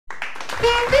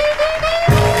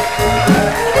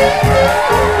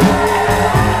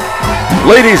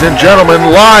Ladies and gentlemen,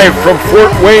 live from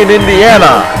Fort Wayne,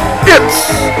 Indiana,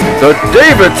 it's the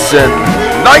Davidson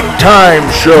Night Time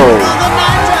Show.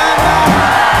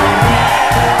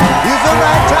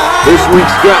 This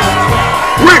week's guest,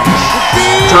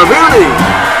 Tavierne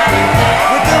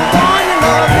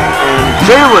and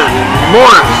Jaylen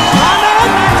Morris.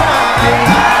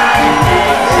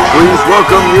 Please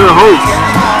welcome your host,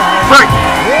 Frank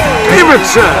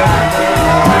Davidson.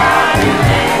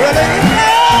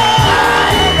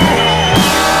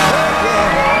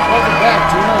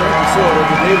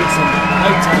 Davidson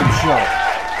Night Time Show.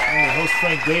 I'm your host,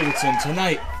 Frank Davidson.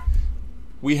 Tonight,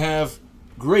 we have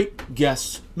great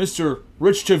guests, Mr.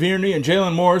 Rich Tavierne and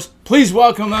Jaylen Morris. Please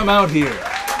welcome them out here.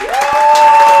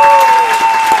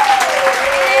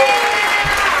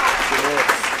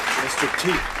 Mr.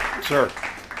 T. Sir.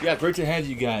 Yeah, great to have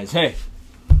you guys. Hey,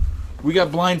 we got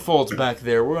blindfolds back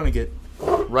there. We're going to get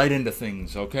right into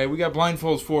things, okay? We got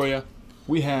blindfolds for you.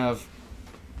 We have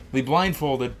the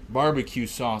blindfolded barbecue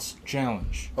sauce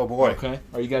challenge. Oh boy. Okay.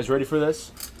 Are you guys ready for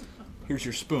this? Here's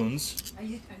your spoons.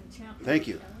 Thank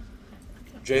you.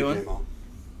 Jaylen?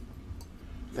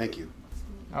 Thank you.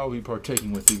 I will be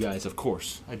partaking with you guys, of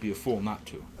course. I'd be a fool not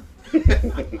to.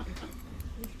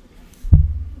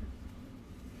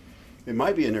 It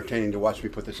might be entertaining to watch me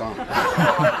put this on.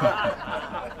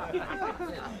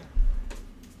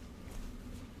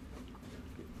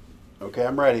 Okay,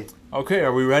 I'm ready. Okay,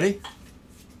 are we ready?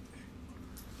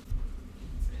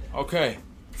 Okay,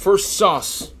 first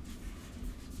sauce.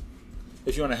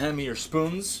 If you want to hand me your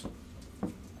spoons.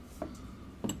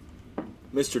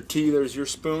 Mr. T, there's your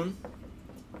spoon.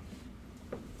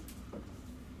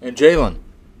 And Jaylen.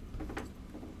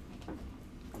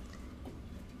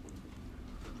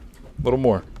 A little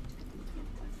more.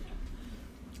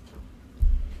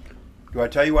 Do I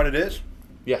tell you what it is?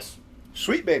 Yes.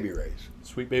 Sweet Baby Ray's.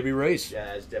 Sweet Baby Ray's.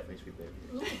 Yeah, it's definitely Sweet Baby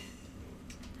Ray's.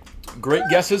 Great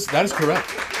guesses. That is correct.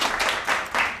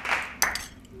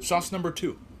 Sauce number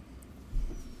 2.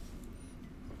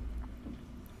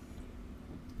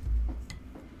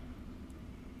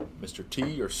 Mr. T,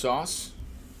 your sauce.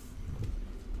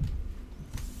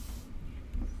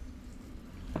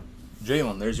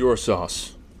 Jaylen, there's your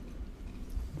sauce.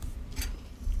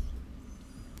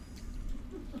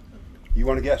 You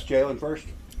want to guess Jaylen first?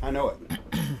 I know it.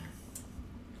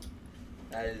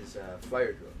 That is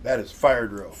Fire Drill. That is Fire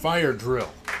Drill. Fire Drill.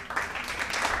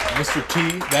 Mr.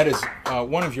 T, that is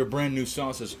one of your brand new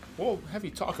sauces. We'll have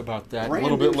you talk about that a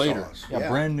little bit later. Sauce. Yeah,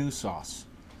 brand new sauce.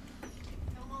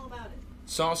 Tell them all about it.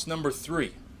 Sauce number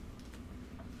 3.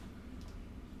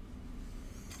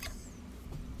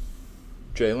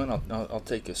 Jaylen, I'll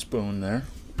take a spoon there.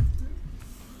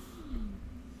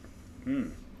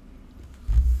 I've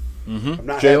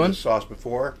not had Jaylen? this sauce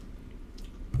before.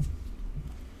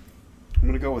 I'm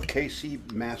going to go with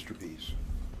KC Masterpiece.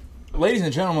 Ladies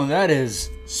and gentlemen, that is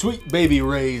Sweet Baby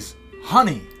Ray's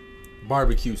honey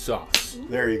barbecue sauce.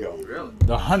 There you go. Really?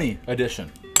 The honey edition.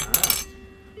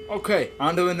 Okay,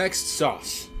 on to the next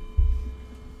sauce.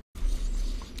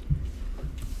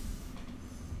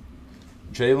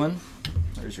 Jaylen,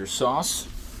 there's your sauce.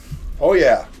 Oh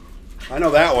yeah. I know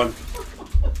that one.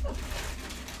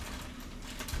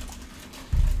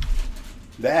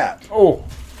 That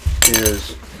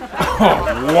is...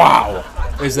 Oh, wow.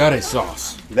 Is that a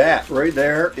sauce? That right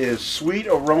there is Sweet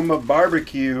Aroma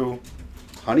Barbecue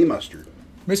Honey Mustard.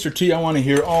 Mr. T, I want to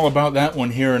hear all about that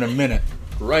one here in a minute,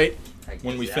 right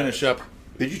when we finish up.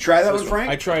 Did you try that one, Frank?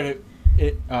 I tried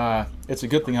it. It's a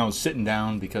good thing I was sitting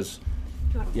down because,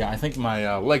 yeah, I think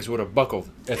my legs would have buckled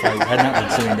if I had not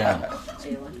been sitting down.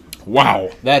 Wow,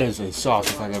 that is a sauce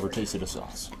if I've ever tasted a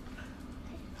sauce.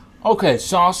 Okay,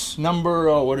 sauce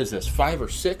number, what is this, 5 or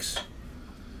 6?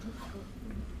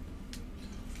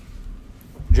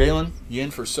 Jaylen, you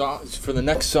in for sauce for the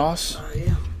next sauce?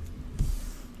 Yeah.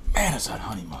 Man, is that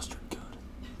honey mustard good?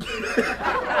 Man.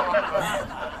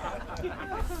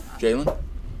 Jaylen?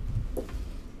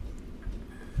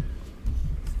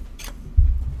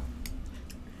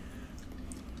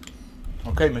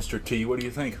 Okay, Mr. T, what do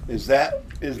you think? Is that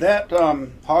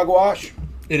hogwash?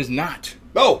 It is not.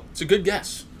 Oh, It's a good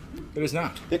guess. It is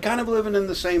not. they're kind of living in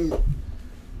the same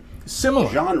Similar.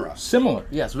 genre. Similar.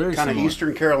 Yes, very Kind of similar.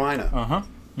 Eastern Carolina. Uh-huh.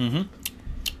 Mm-hmm.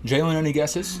 Jaylen, any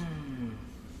guesses?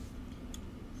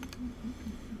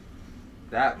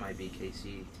 That might be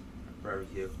KC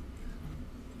barbecue.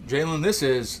 Jaylen, this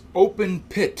is Open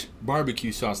Pit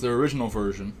barbecue sauce, their original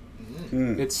version.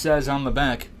 It says on the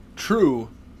back, true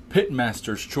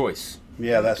pitmaster's choice.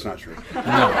 Yeah, that's not true. No.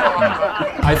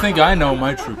 I think I know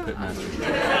my true pitmaster's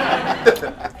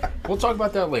choice. We'll talk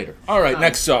about that later. All right,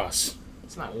 next sauce.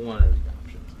 It's not one of the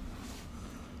options.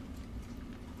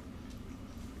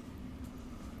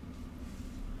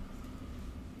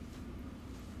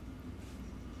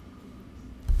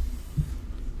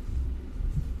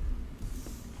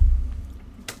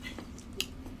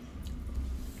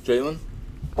 Jaylen?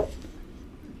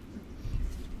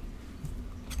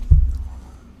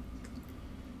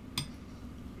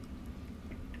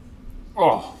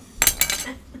 Oh.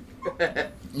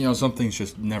 You know, some things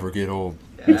just never get old,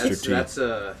 Yeah, Mr. T.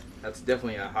 that's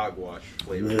definitely a hogwash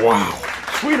flavor. Wow.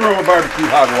 Sweet aroma barbecue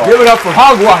hogwash. Give it up for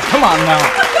hogwash. Come on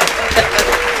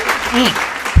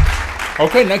now.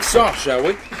 Okay, next sauce, shall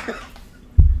we?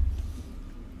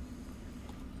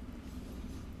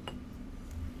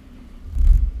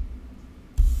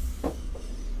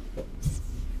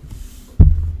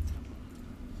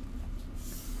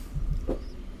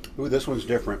 Ooh, this one's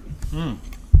different.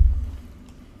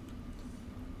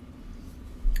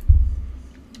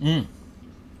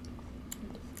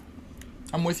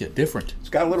 I'm with you. Different. It's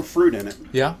got a little fruit in it.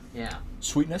 Yeah? Yeah.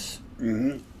 Sweetness?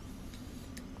 Mm-hmm.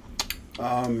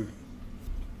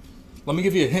 Let me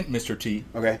give you a hint, Mr. T.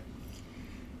 Okay.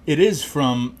 It is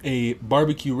from a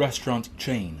barbecue restaurant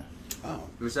chain. Oh.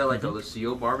 Was that like a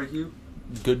Lucille barbecue?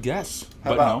 Good guess.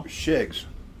 How but about no. Shigs?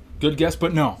 Good guess,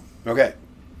 but no. Okay.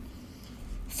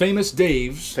 Famous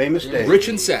Dave's. Famous Dave. Rich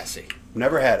and sassy.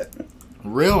 Never had it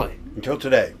Really? until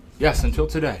today. Yes, until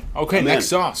today. Okay, I'm next in.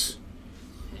 sauce.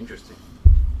 Interesting.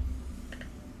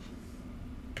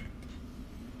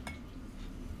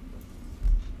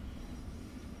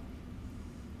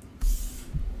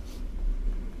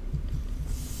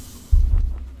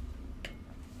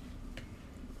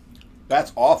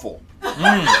 That's awful. I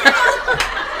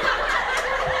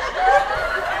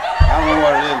don't know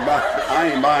what it is, but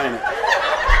I ain't buying it.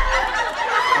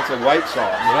 That's a white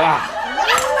sauce. Ah.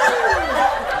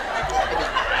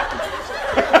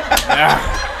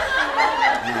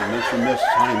 Man, makes you miss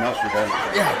honey mustard, doesn't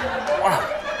it? Yeah. Wow.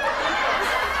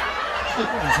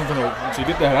 Something to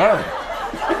get that out of there.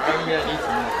 I'm gonna eat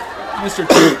some more. Mr.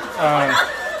 T,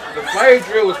 The fire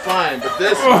drill was fine, but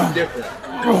this is different.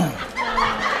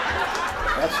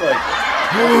 That's like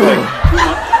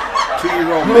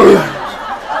 2-year-old man.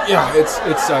 yeah, it's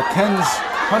Ken's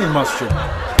honey mustard.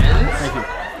 Ken's? Thank you.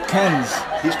 Ken's.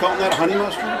 He's calling that honey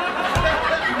mustard?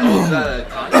 Is that a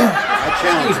condiment? I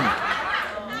challenge Excuse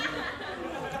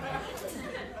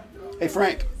him. Hey,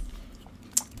 Frank.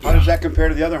 How does that compare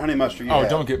to the other honey mustard you Oh, had?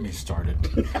 don't get me started.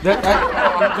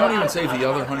 Don't even say the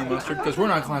other honey mustard, because we're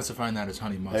not classifying that as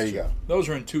honey mustard. There you go. Those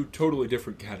are in two totally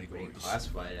different categories.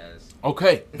 Classified as.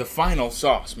 Okay, the final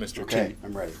sauce, Mr. Okay, T.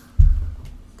 I'm ready.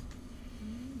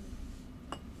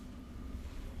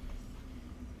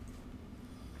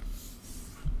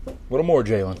 A little more,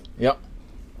 Jaylen. Yep.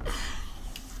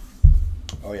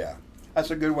 Oh, yeah.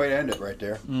 That's a good way to end it right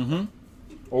there. Mm-hmm.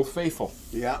 Old Faithful.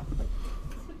 Yeah.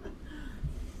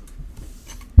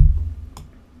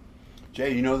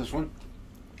 Jay, you know this one?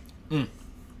 Yep.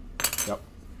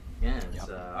 Yeah, it's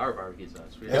our barbecue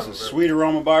sauce. It's a sweet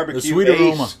aroma barbecue The sweet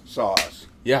aroma. Ace sauce.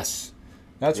 Yes.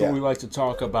 That's Yeah. what we like to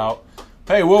talk about.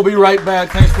 Hey, we'll be right back.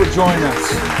 Thanks for joining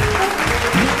us.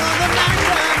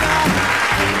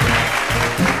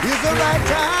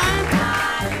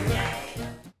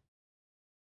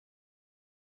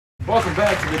 Welcome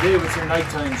back to the Davidson Night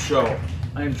Time Show.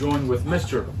 I am joined with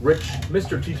Mr.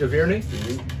 T. Tavierne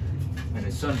and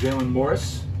his son Jaylen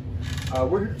Morris.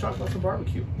 We're here to talk about some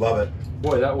barbecue. Love it.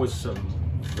 Boy, that was some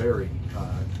very,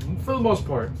 for the most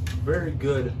part, very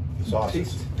good Sauces.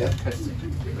 taste Yep. testing.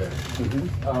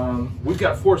 Mm-hmm. We've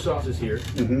got 4 sauces here,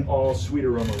 Mhm. all sweet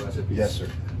aroma recipes. Yes, sir.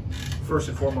 First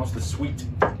and foremost, the sweet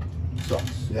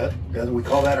sauce. Yeah, we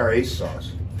call that our Ace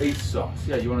sauce. Ace sauce.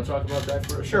 Yeah, you want to talk about that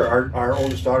for a Sure. second? Our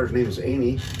oldest daughter's name is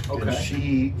Amy, and Okay.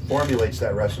 she formulates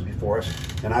that recipe for us.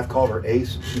 And I've called her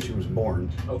Ace since she was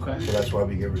born, Okay. so that's why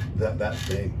we give her that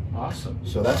name. Awesome.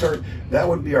 So that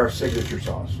would be our signature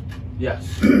sauce. Yes.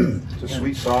 It's a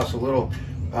sweet sauce, a little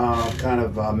kind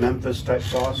of Memphis type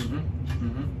sauce.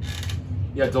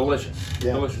 Yeah, delicious.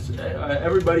 Yeah. Delicious.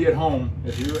 Everybody at home,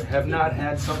 if you have not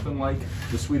had something like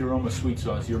the sweet aroma sweet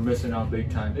sauce, you're missing out big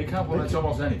time. It complements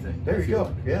almost anything. There you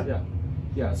go. Yeah. Yeah.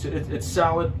 Yeah, it's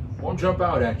solid. Won't jump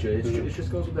out at you. It just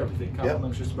goes with everything.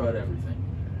 Complements just about everything.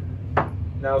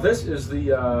 Now this is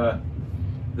the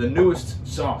newest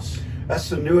sauce. That's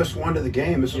the newest one to the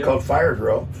game. This is Yep. called Fire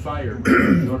Drill. Fire.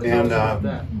 You want to tell us And about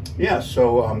that? yeah,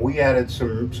 so we added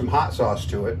some hot sauce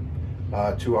to it,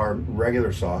 to our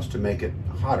regular sauce to make it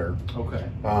hotter. Okay.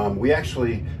 We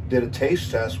actually did a taste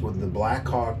test with the Black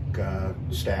Hawk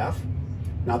staff,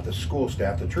 not the school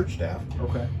staff, the church staff.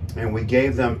 Okay. And we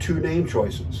gave them 2 name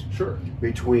choices Sure.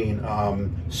 between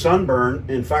sunburn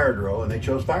and fire drill, and they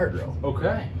chose fire drill.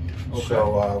 Okay. Okay.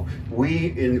 So we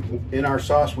in our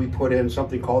sauce we put in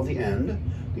something called the End.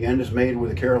 The End is made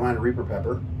with a Carolina Reaper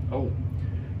pepper, Oh.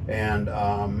 and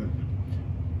I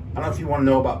don't know if you want to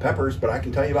know about peppers, but I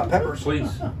can tell you about peppers.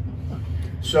 Please.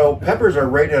 So peppers are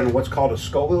rated on what's called a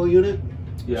Scoville unit.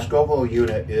 Yeah. Scoville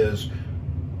unit is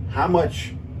how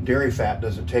much dairy fat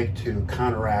does it take to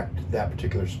counteract that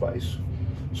particular spice.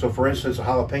 So for instance, a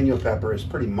jalapeno pepper is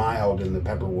pretty mild in the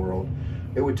pepper world.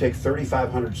 It would take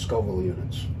 3,500 Scoville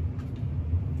units.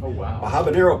 Oh, A wow.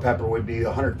 habanero pepper would be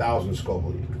 100,000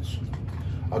 Scoville units.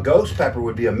 A ghost pepper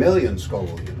would be 1,000,000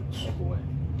 Scoville units. Oh, boy.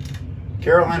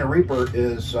 Carolina Reaper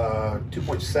is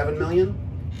 2.7 million.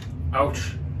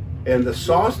 Ouch. And the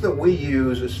sauce that we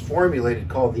use is formulated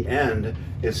called the End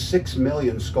is 6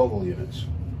 million Scoville units.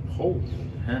 Holy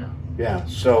hell. Yeah,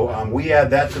 so we add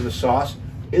that to the sauce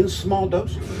in small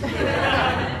doses. We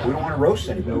don't want to roast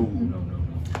anybody. No, no,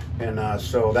 no, no. And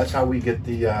so that's how we get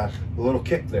the little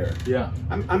kick there. Yeah.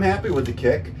 I'm happy with the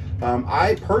kick.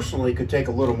 I personally could take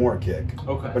a little more kick,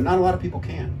 Okay. but not a lot of people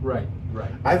can. Right,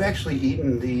 right. I've actually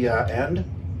eaten the End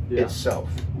Yeah. itself.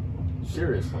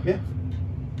 Seriously. Yeah,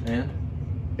 And?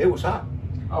 it was hot.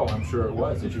 Oh, I'm sure it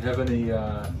was. Did you have any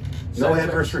No side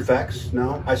adverse effects.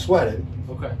 No, I sweated,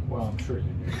 Okay. Well, I'm sure you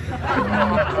did.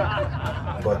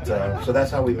 but so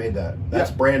that's how we made that. That's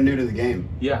Yeah. brand new to the game.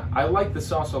 Yeah, I like the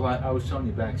sauce a lot. I was telling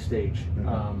you backstage.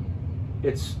 Mhm.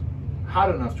 It's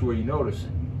hot enough to where you notice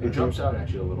it. It Mhm. jumps out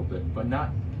at you a little bit, but not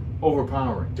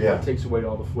overpowering. Yeah. It takes away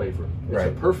all the flavor. It's a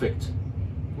Right. perfect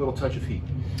little touch of heat.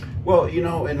 Well, you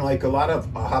know, in like a lot of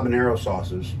habanero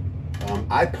sauces,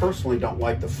 I personally don't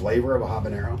like the flavor of a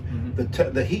habanero.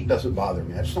 Mhm. The heat doesn't bother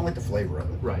me. I just don't like the flavor of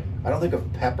it. Right. I don't think a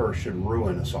pepper should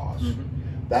ruin a sauce. Mhm.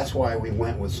 That's why we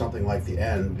went with something like the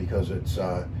End, because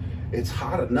it's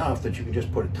hot enough that you can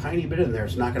just put a tiny bit in there.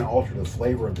 It's not going to alter the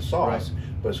flavor of the sauce,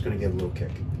 but it's going to give a little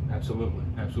kick. Absolutely.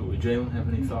 Absolutely. Jaylen,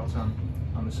 have any thoughts on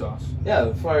the sauce? Yeah,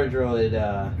 the fire drill,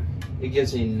 it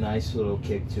gives a nice little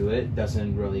kick to it.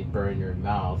 Doesn't really burn your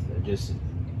mouth. It just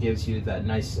gives you that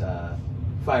nice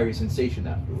fiery sensation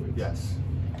afterwards. Yes.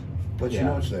 Let you Yeah.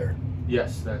 know it's there.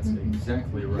 Yes, that's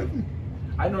exactly right.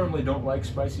 I normally don't like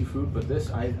spicy food, but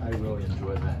this, I really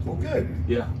enjoy that. Well, good.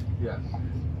 Yeah,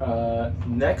 yeah.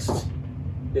 Next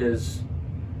is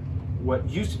what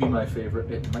used to be my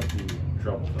favorite. It might be in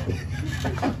trouble though.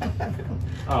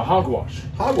 Hogwash.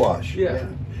 Hogwash. Yeah.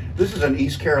 This is an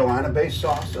East Carolina-based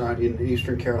sauce. In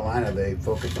Eastern Carolina, they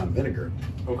focus on vinegar,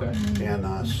 Okay.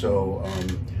 and so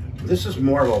this is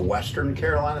more of a Western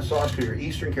Carolina sauce, because your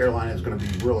Eastern Carolina is going to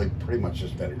be really pretty much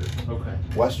just vinegar. Okay.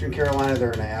 Western Carolina,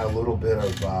 they're going to add a little bit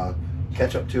of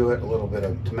ketchup to it, a little bit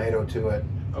of tomato to it,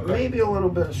 Okay. maybe a little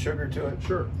bit of sugar to it.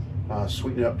 Sure.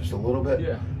 Sweeten it up just a little bit.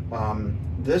 Yeah.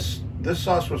 This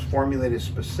sauce was formulated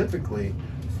specifically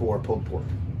for pulled pork.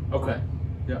 Okay.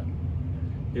 Yeah.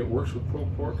 It works with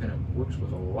pulled pork, and it works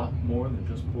with a lot more than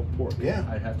just pulled pork. Yeah.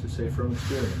 I'd have to say from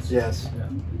experience. Yes.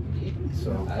 Yeah.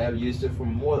 So. I have used it for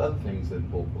more other things than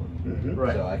pulled pork. Mhm.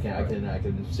 Right. So I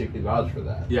can safely vouch for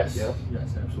that. Yes. Yep.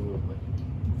 Yes, absolutely.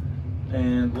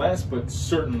 And last but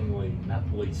certainly not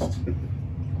least,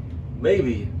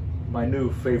 maybe my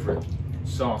new favorite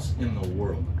sauce in the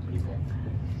world, people.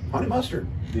 Honey mustard.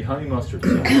 The honey mustard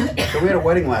sauce. So we had a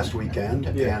wedding last weekend,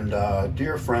 Yeah. and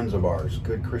dear friends of ours,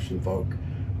 good Christian folk,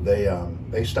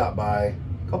 they stopped by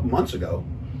a couple months ago,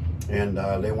 and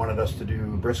they wanted us to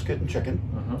do brisket and chicken,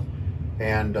 Uh-huh.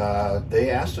 and they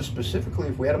asked us specifically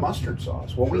if we had a mustard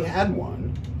sauce. Well, we had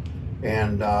one,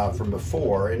 and from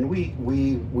before, and we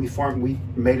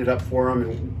made it up for them,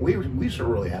 and we were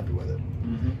really happy with it.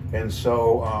 Mm-hmm. And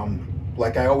so,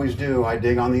 like I always do, I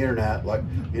dig on the internet, like,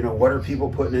 you know, what are people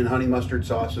putting in honey mustard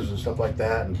sauces and stuff like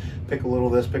that, and pick a little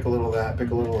of this, pick a little of that,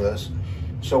 pick a little of this.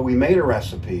 So we made a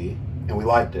recipe, and we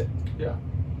liked it, Yeah.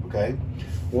 okay?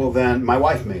 Well, then my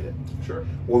wife made it. Sure.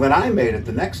 Well, then I made it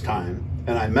the next time,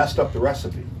 and I messed up the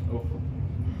recipe. Oh.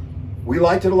 We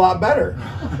liked it a lot better.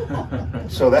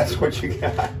 So that's what you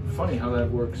got. Funny how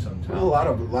that works sometimes. Well, a lot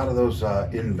of those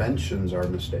inventions are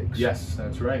mistakes. Yes,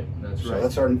 that's right. That's So right.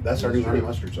 that's our new honey true.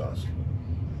 mustard sauce.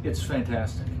 It's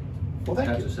fantastic. Well, I thank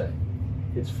have you. to say,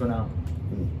 it's phenomenal.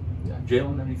 Yeah.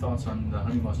 Jaylen, any thoughts on the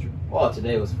honey mustard? Well,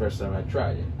 today was the first time I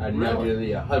tried it. I'm not Really?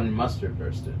 really a honey mustard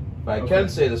person, but I Okay. can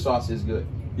say the sauce is good.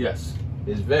 Yes.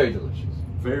 It's very delicious.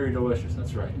 Very delicious.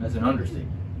 That's right. That's an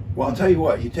understatement. Well, I'll tell you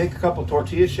what, you take a couple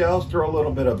tortilla shells, throw a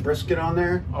little bit of brisket on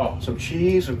there, Oh. some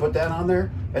cheese, and put that on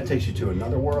there. That takes you to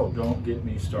another world. Don't get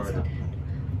me started.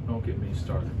 Don't get me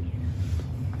started.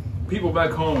 people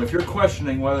back home, if you're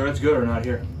questioning whether it's good or not,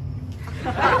 here.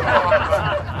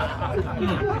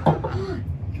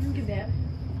 Drink of that.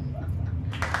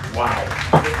 Wow.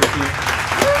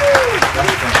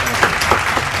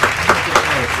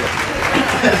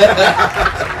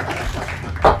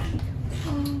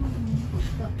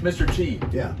 Mr. T,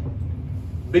 Yeah.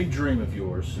 big dream of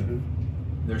yours. Mm-hmm.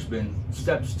 There's been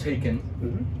steps taken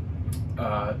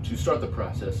to start the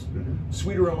process.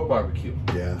 Sweet Aroma Barbecue.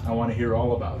 Yeah. I want to hear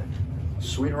all about it.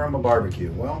 Sweet Aroma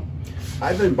Barbecue. Well,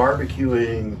 I've been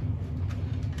barbecuing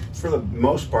for the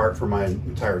most part for my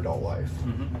entire adult life.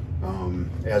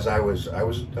 As I was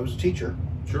a teacher,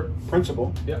 Sure.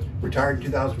 principal. Yeah. Retired in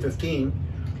 2015.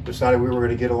 Decided we were going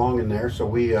to get along in there, so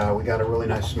we got a really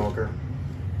nice smoker.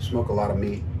 Smoke a lot of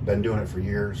meat. Been doing it for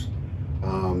years,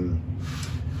 so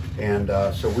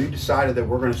we decided that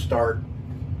we're going to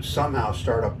somehow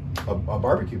start a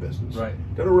barbecue business. Right.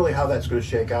 Don't know really how that's going to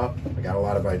shake out. I got a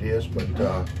lot of ideas, but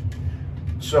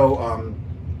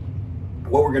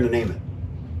what we're going to name it.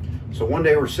 So one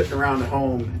day we're sitting around at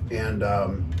home, and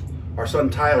our son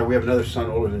Tyler, we have another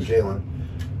son older than Jaylen,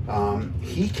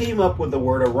 he came up with the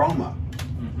word aroma.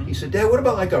 He said, Dad, what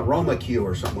about like aroma cue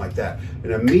or something like that?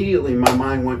 And immediately my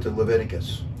mind went to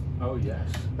Leviticus. Oh, yes.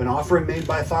 An offering made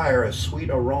by fire, a sweet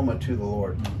aroma to the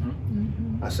Lord.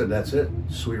 I said, that's it,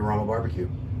 Sweet Aroma Barbecue.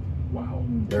 Wow.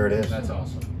 There it is. That's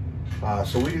awesome.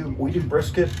 So we do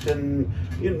brisket and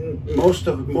most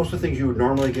of the things you would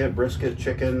normally get: brisket,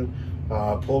 chicken,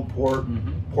 pulled pork,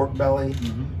 pork belly.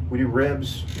 We do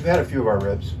ribs. We've had a few of our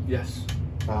ribs. Yes.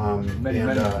 Many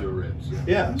of your ribs.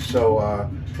 Yeah. So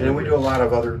and then we do a lot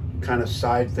of other kind of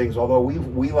side things. Although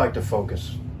we like to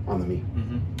focus on the meat.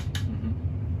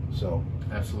 So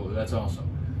absolutely, that's awesome.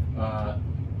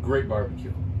 Great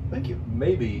barbecue. Thank you.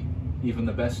 Maybe even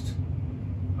the best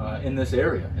in this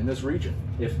area, in this region.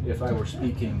 If I were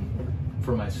speaking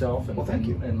for myself and, well, thank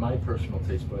you. And my personal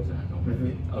taste buds, and I know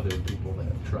maybe other people that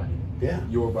have tried yeah.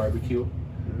 your barbecue,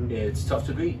 it's tough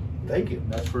to beat. Thank you.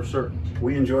 That's for certain.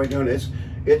 We enjoy doing it.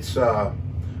 It's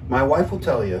my wife will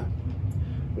tell you,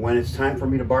 when it's time for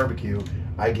me to barbecue,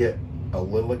 I get a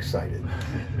little excited.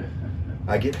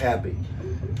 I get happy.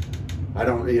 I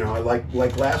don't,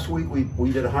 like last week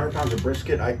we did 100 pounds of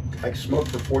brisket. I smoked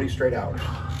for 40 straight hours.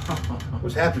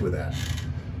 Was happy with that.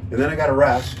 And then I got a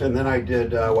rest, and then I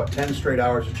did 10 straight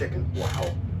hours of chicken.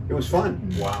 Wow. It was fun.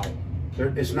 Wow.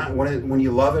 It's not when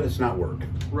you love it, it's not work.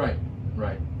 Right.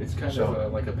 Right. It's kind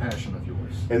of like a passion of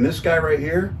yours. And this guy right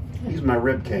here, he's my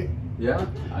rib king. Yeah.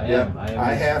 I am.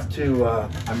 I have to.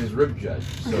 I'm his rib judge.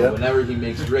 So whenever he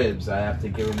makes ribs, I have to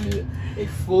give him a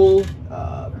full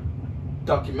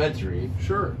documentary.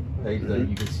 Sure. Like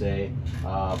you could say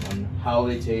on how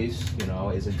they taste.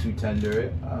 Is it too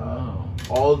tender?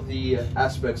 All the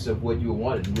aspects of what you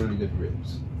want in really good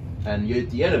ribs. And at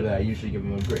the end of that, I usually give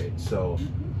them a grade. So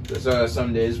there's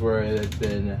some days where it's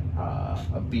been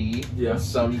a B. Yeah. In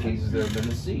some cases, there have been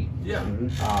a C. Yeah.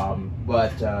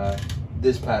 But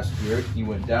this past year, he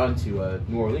went down to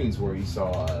New Orleans where he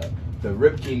saw the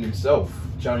Rib King himself,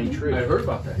 Johnny Trigg. I heard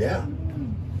about that. Yeah.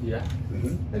 Yeah.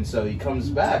 And so he comes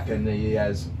back and he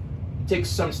takes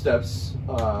some steps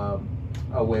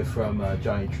away from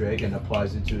Johnny Trigg and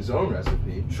applies it to his own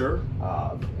recipe. Sure.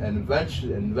 And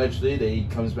eventually he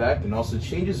comes back and also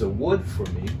changes the wood for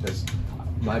me, because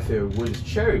my favorite wood is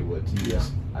cherry wood to use. Yeah.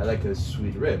 I like a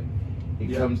sweet rib. He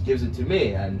gives it to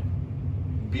me, and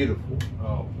beautiful.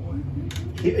 Oh boy.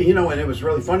 And it was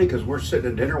really funny because we're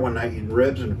sitting at dinner one night eating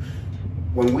ribs, and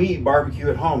when we eat barbecue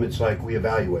at home, it's like we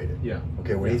evaluate it. Yeah.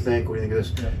 Okay, what do you think? What do you think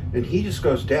of this? Yeah. And he just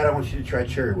goes, Dad, I want you to try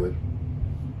cherry wood.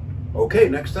 Okay,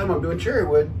 next time I'm doing cherry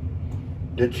wood.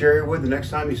 Did cherry wood. The next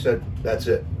time he said, that's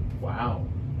it. Wow.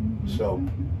 So.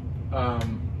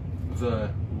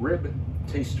 The rib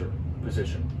taster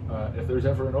position. If there's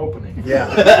ever an opening.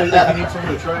 Yeah. If you need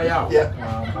someone to try out. Yeah.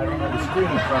 I don't know the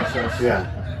screening process. Yeah.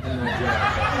 In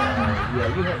that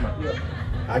job. You have my. Yeah.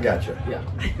 I gotcha. Yeah.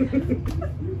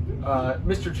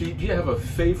 Mr. G, do you have a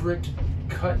favorite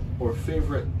cut or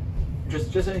favorite,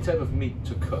 just any type of meat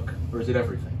to cook, or is it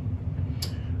everything?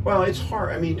 Well, it's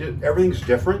hard. I mean, everything's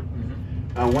different.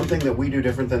 One thing that we do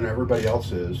different than everybody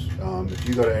else is, if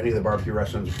you go to any of the barbecue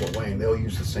restaurants in Fort Wayne, they'll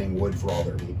use the same wood for all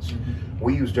their meats.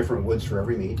 We use different woods for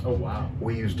every meat. Oh, wow.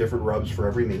 We use different rubs for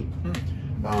every meat.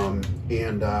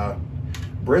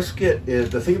 Brisket is,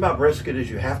 the thing about brisket is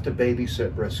you have to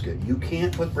babysit brisket. You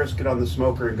can't put brisket on the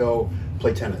smoker and go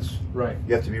play tennis. Right.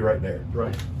 You have to be right there.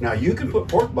 Right. Now you can put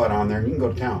pork butt on there and you can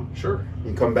go to town. Sure. You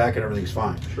can come back and everything's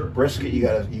fine. Sure. Brisket, you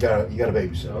gotta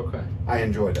babysit. Okay. I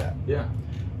enjoy that. Yeah.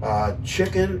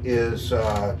 Chicken is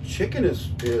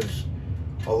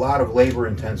a lot of labor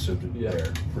intensive Yeah.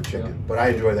 there for chicken, Yeah. but I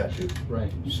enjoy that too.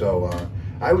 Right. So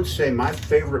I would say my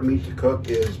favorite meat to cook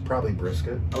is probably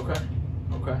brisket. Okay.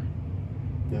 Okay.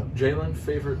 Yeah. Jaylen,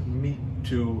 favorite meat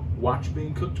to watch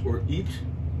being cooked or eat?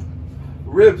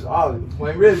 Ribs,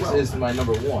 my ribs is my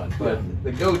number one, but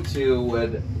the go-to what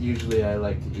usually I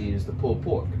like to eat is the pulled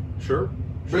pork. Sure.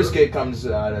 Brisket comes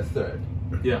at a third.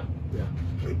 Yeah. Yeah.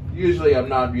 Usually, I'm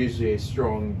not usually a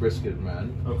strong brisket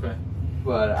man, Okay.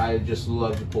 but I just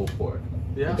love the pulled pork.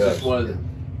 Yeah. It's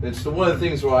just one of the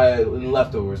things where in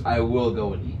leftovers I will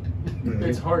go and eat.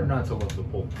 It's hard not to love the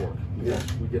pulled pork. Yeah.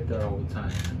 We get that all the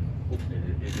time,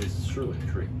 and it is truly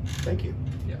a treat. Thank you.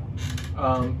 Yeah.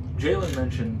 Jaylen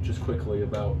mentioned just quickly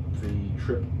about the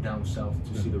trip down south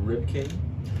to see the Rib King.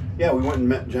 Yeah, we went and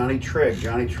met Johnny Trigg.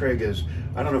 Johnny Trigg is,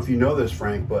 I don't know if you know this,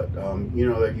 Frank, but you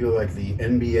know that you like the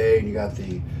NBA and you got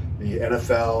the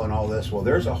NFL and all this. Well,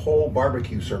 there's a whole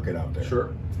barbecue circuit out there.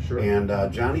 Sure. Sure. And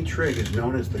Johnny Trigg is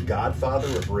known as the godfather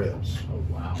of ribs.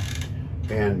 Oh, wow.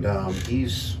 And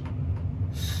he's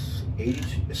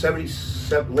 70,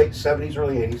 late 70s,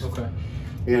 early 80s. Okay.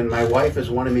 And my wife has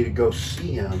wanted me to go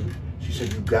see him. She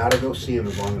said, "You've got to go see him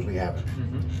as long as we have him."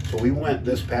 Mm-hmm. So we went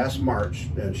this past March,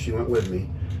 and she went with me,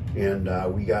 and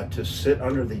we got to sit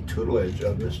under the tutelage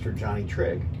of Mr. Johnny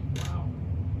Trigg. Wow.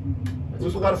 It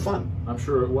was a lot of fun. I'm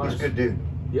sure it was. He's a good dude.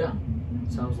 Yeah.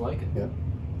 Sounds like it. Yeah.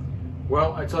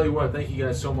 Well, I tell you what, thank you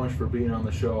guys so much for being on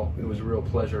the show. It was a real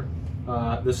pleasure.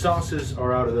 The sauces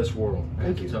are out of this world, I have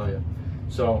Thank to you. tell you.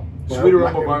 So, Well, Sweeter my-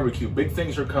 Rumble Barbecue, big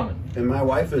things are coming. And my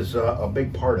wife is a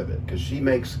big part of it because she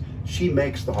makes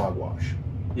the hogwash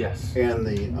Yes. and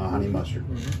the honey mustard.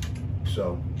 Mhm.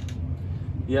 So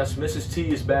Yes, Mrs. T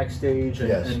is backstage, and,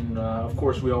 Yes. and of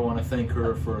course we all want to thank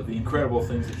her for the incredible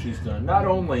things that she's done, not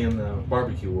only in the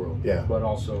barbecue world, Yeah. but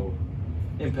also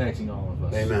impacting all of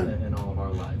us Amen. and all of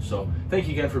our lives. So thank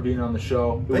you again for being on the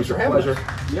show. It Thanks was for a having pleasure.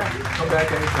 Yeah, come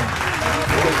back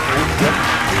anytime.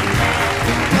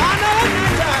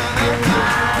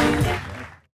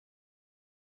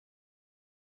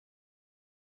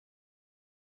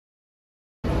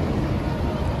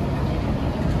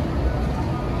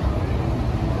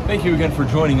 Thank you again for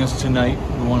joining us tonight.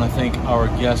 We want to thank our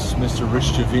guests, Mr. Rich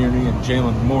Tavierne and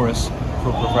Jaylen Morris,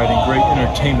 for providing great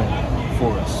entertainment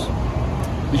for us.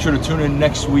 Be sure to tune in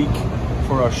next week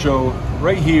for our show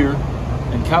right here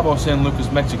in Cabo San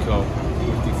Lucas, Mexico,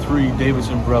 with the three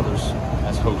Davidson brothers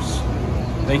as hosts.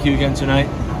 Thank you again tonight.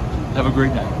 Have a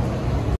great night.